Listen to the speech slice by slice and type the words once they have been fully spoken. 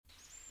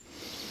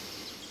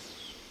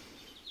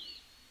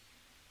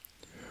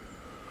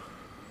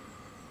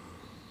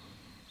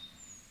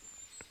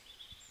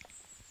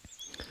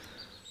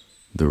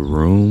the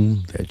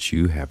room that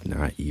you have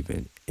not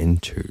even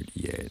entered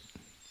yet.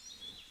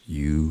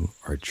 You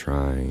are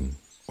trying,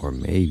 or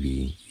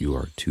maybe you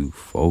are too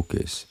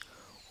focused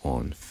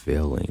on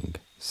filling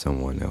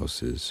someone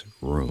else's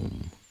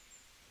room.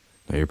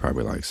 Now you're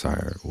probably like,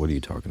 Sire, what are you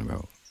talking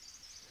about?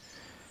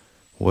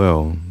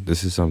 Well,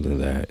 this is something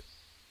that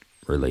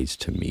relates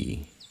to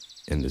me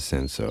in the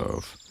sense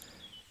of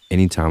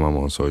anytime I'm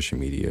on social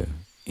media,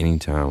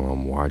 anytime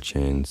I'm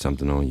watching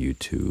something on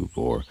YouTube,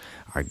 or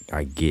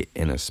I get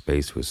in a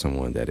space with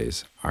someone that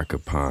is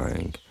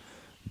occupying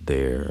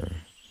their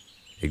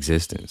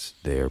existence,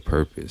 their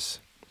purpose,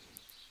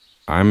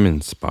 I'm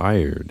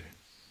inspired,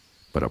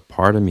 but a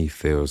part of me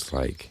feels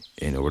like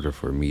in order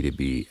for me to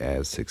be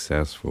as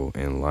successful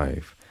in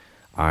life,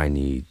 I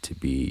need to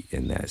be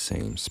in that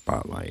same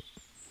spotlight.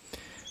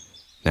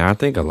 Now, I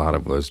think a lot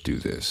of us do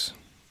this,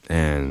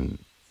 and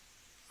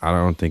I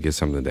don't think it's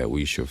something that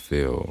we should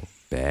feel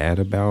bad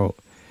about.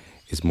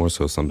 It's more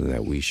so something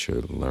that we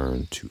should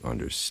learn to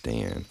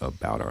understand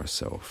about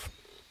ourselves.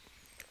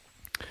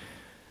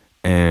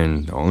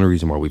 And the only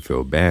reason why we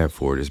feel bad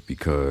for it is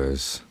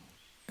because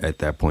at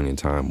that point in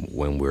time,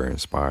 when we're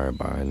inspired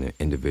by an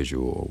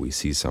individual or we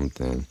see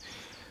something,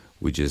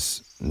 we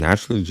just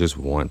naturally just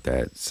want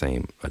that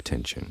same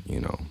attention,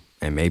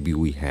 And maybe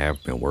we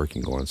have been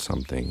working on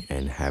something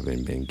and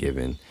haven't been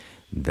given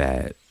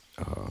that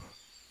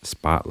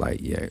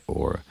spotlight yet,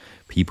 or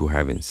people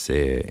haven't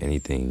said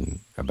anything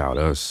about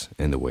us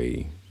in the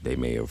way they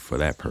may have for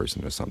that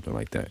person or something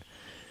like that.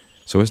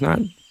 So it's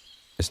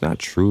not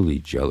truly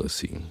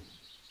jealousy.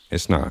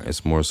 It's not.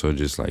 It's more so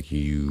just like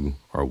you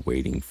are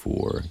waiting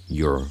for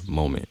your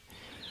moment.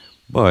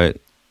 But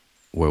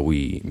where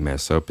we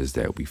mess up is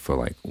that we feel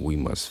like we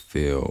must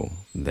fill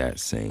that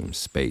same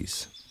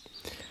space.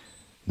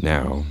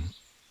 Now,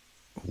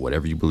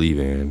 whatever you believe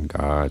in,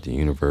 God, the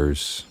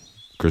universe,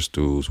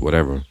 crystals,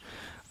 whatever,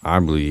 I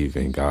believe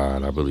in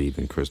God, I believe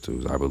in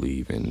crystals, I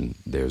believe in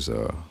there's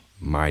a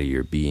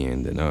mightier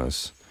being than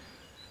us.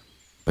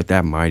 But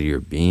that mightier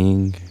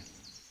being,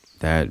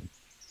 that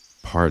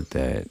part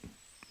that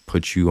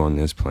puts you on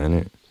this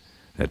planet,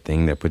 that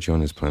thing that put you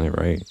on this planet,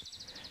 right,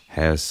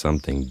 has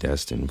something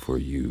destined for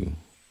you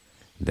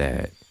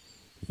that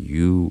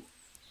you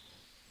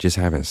just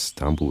haven't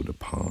stumbled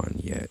upon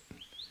yet.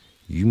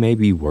 You may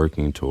be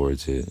working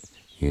towards it,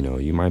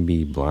 you might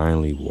be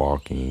blindly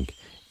walking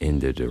in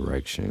the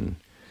direction.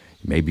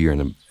 Maybe you're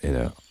in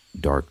a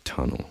dark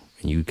tunnel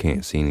and you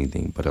can't see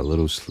anything but a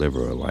little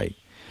sliver of light.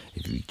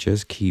 If you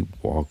just keep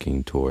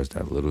walking towards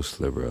that little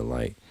sliver of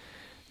light,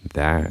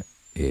 that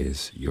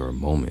is your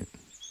moment.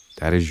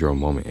 That is your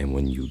moment. And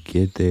when you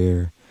get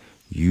there,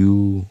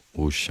 you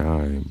will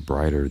shine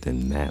brighter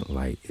than that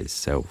light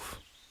itself.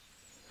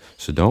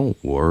 So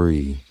don't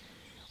worry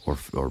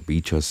or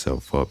beat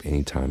yourself up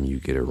anytime you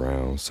get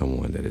around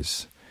someone that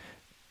is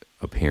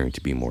appearing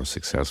to be more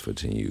successful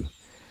than you.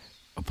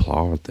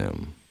 Applaud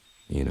them,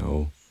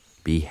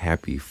 be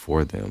happy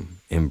for them,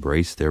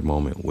 embrace their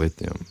moment with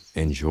them,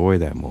 enjoy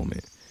that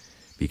moment,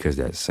 because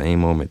that same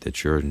moment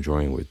that you're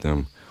enjoying with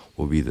them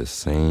will be the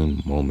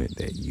same moment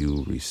that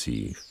you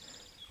receive,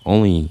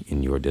 only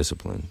in your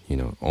discipline,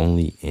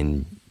 only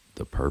in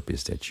the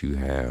purpose that you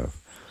have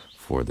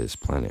for this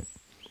planet,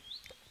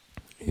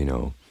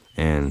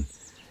 and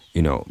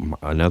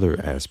another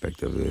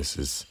aspect of this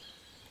is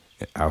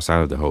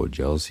outside of the whole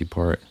jealousy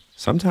part.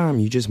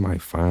 Sometimes you just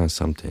might find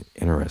something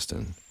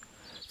interesting.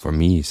 For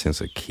me,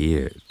 since a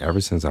kid, ever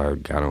since I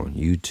got on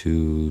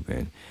YouTube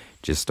and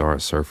just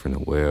started surfing the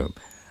web,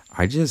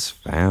 I just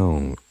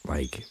found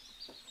like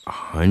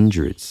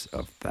hundreds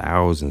of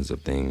thousands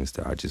of things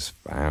that I just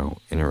found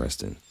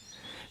interesting.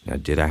 Now,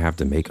 did I have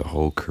to make a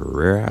whole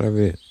career out of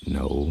it?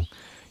 No.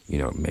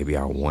 Maybe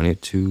I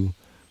wanted to,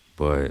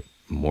 but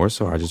more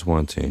so I just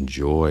wanted to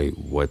enjoy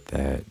what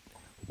that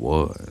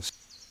was.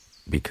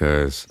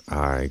 Because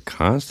I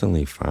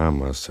constantly find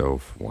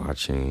myself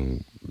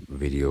watching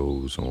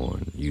videos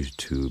on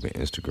YouTube and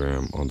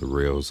Instagram on the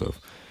reels of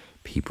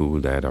people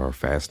that are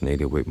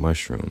fascinated with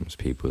mushrooms,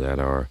 people that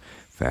are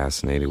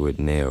fascinated with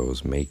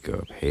nails,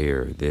 makeup,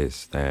 hair,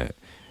 this, that.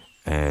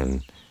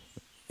 And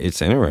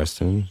it's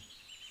interesting.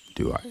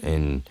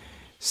 And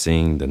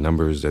seeing the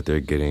numbers that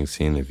they're getting,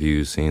 seeing the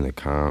views, seeing the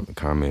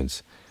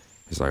comments,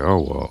 it's like,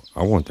 oh, well,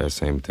 I want that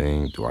same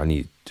thing. Do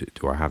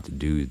I have to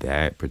do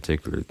that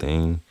particular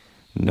thing?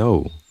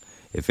 No.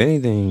 If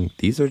anything,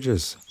 these are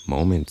just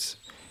moments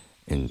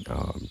and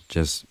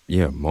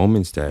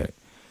moments that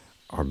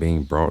are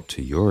being brought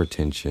to your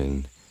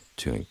attention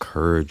to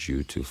encourage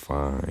you to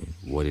find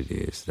what it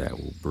is that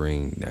will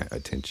bring that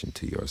attention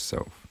to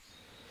yourself.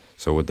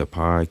 So with the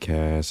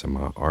podcast and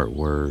my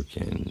artwork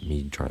and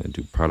me trying to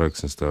do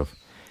products and stuff,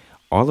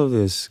 all of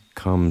this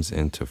comes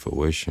into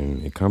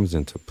fruition. It comes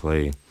into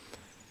play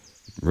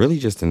really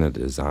just in the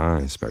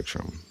design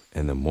spectrum.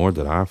 And the more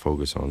that I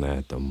focus on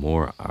that, the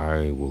more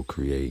I will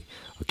create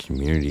a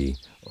community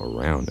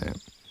around that.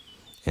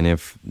 And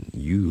if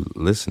you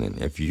listening,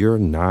 if you're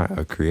not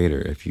a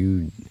creator, if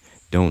you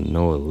don't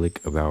know a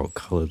lick about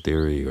color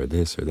theory or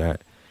this or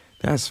that,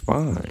 that's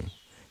fine.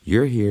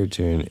 You're here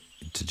to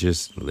to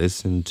just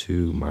listen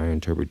to my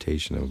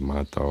interpretation of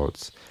my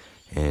thoughts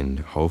and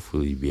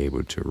hopefully be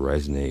able to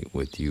resonate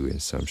with you in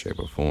some shape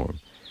or form.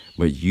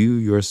 But you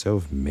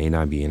yourself may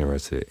not be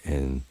interested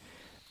in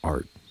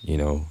art,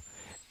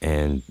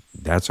 and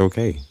that's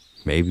okay.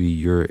 Maybe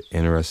you're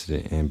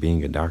interested in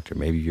being a doctor.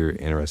 Maybe you're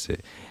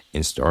interested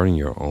in starting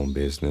your own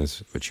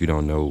business, but you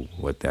don't know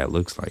what that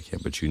looks like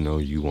yet, but you know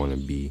you want to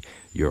be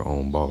your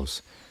own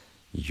boss.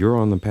 You're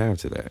on the path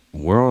to that.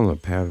 We're on the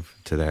path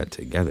to that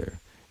together.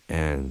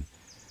 And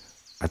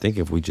I think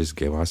if we just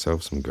give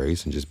ourselves some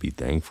grace and just be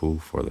thankful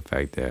for the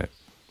fact that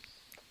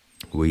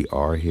we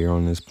are here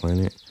on this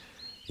planet,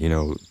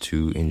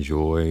 to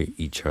enjoy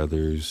each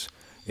other's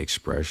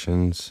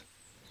expressions,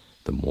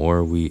 the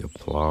more we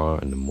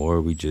applaud and the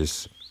more we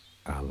just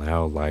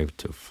allow life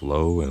to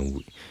flow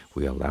and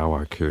we allow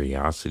our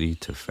curiosity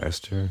to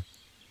fester,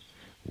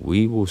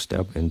 we will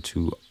step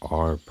into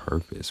our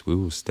purpose. We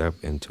will step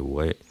into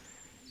what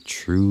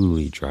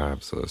truly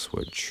drives us,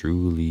 what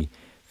truly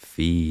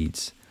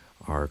feeds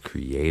our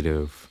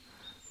creative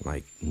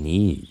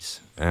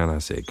needs. And I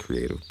say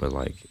creative, but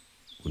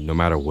no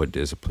matter what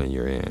discipline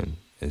you're in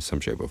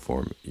some shape or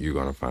form, you're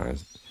gonna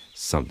find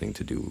something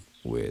to do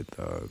with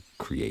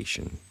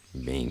creation,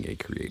 being a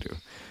creator.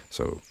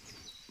 So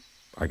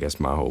I guess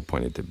my whole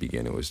point at the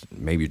beginning was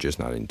maybe you're just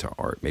not into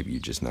art. Maybe you're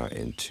just not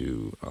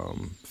into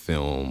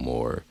film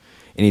or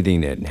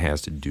anything that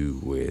has to do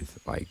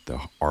with the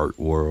art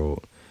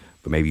world.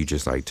 But maybe you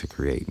just like to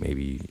create.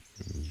 Maybe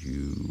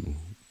you.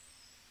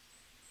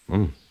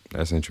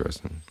 That's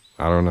interesting.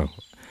 I don't know.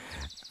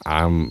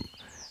 I'm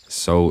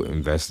so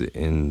invested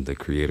in the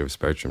creative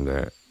spectrum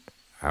that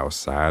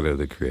outside of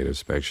the creative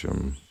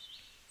spectrum,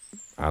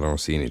 I don't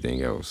see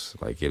anything else.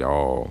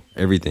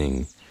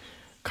 Everything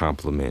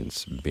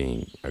complements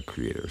being a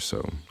creator.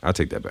 So I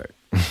take that back.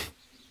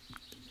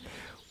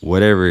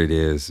 Whatever it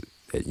is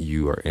that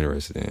you are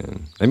interested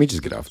in, let me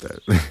just get off that.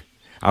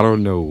 I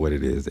don't know what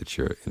it is that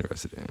you're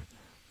interested in,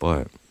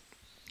 but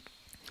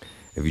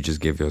if you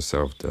just give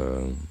yourself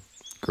the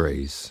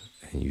grace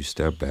and you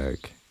step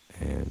back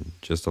and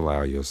just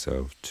allow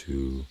yourself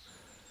to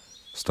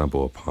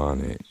stumble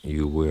upon it,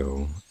 you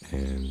will,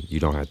 and you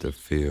don't have to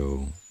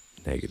feel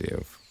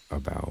negative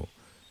about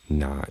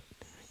not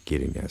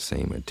getting that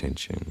same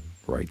attention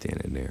right then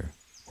and there,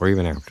 or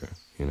even after,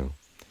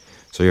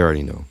 So you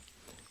already know.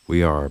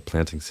 We are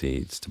planting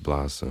seeds to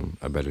blossom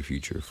a better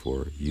future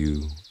for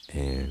you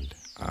and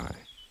I.